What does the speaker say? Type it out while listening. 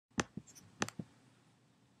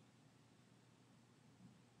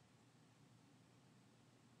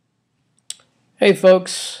Hey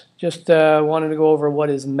folks, just wanted to go over what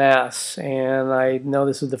is mass, and I know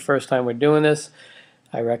this is the first time we're doing this.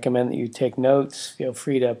 I recommend that you take notes. Feel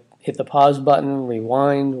free to hit the pause button,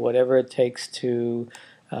 rewind, whatever it takes to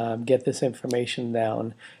get this information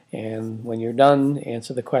down. And when you're done,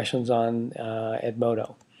 answer the questions on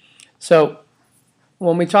Edmodo. So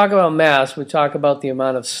when we talk about mass, we talk about the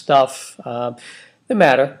amount of stuff, the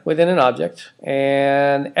matter within an object,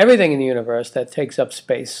 and everything in the universe that takes up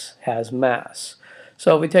space has mass.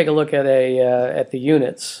 So if we take a look at the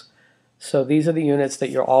units, so these are the units that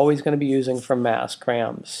you're always going to be using for mass,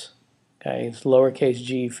 grams. Okay, it's lowercase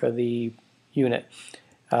g for the unit.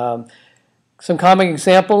 Some common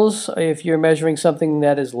examples: if you're measuring something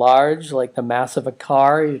that is large, like the mass of a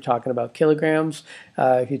car, you're talking about kilograms.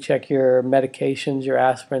 If you check your medications, your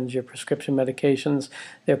aspirins, your prescription medications,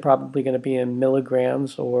 they're probably going to be in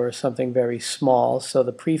milligrams or something very small, so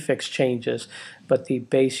the prefix changes, but the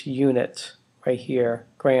base unit right here,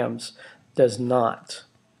 grams, does not.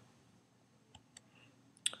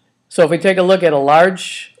 So if we take a look at a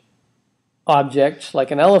large object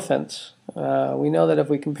like an elephant, we know that if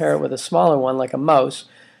we compare it with a smaller one like a mouse,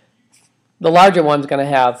 the larger one's going to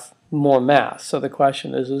have more mass. So the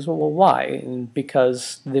question is well, why? And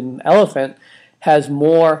because the elephant has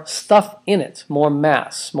more stuff in it, more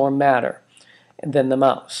mass, more matter than the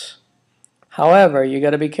mouse. However, you got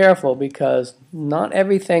to be careful because not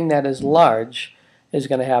everything that is large is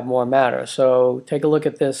going to have more matter. So take a look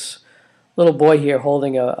at this little boy here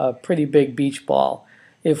holding a pretty big beach ball.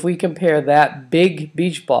 If we compare that big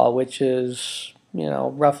beach ball, which is,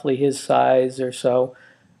 roughly his size or so,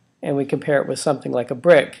 and we compare it with something like a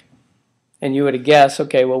brick, and you were to guess,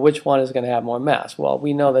 okay, well, which one is going to have more mass? Well,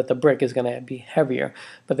 we know that the brick is going to be heavier,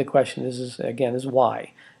 but the question is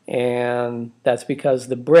why? And that's because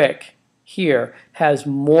the brick here has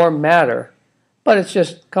more matter, but it's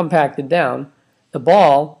just compacted down. The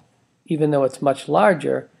ball, even though it's much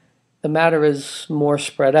larger, the matter is more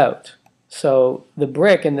spread out. So the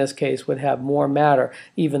brick in this case would have more matter,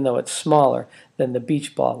 even though it's smaller, than the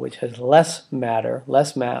beach ball, which has less matter,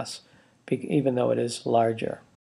 less mass, even though it is larger.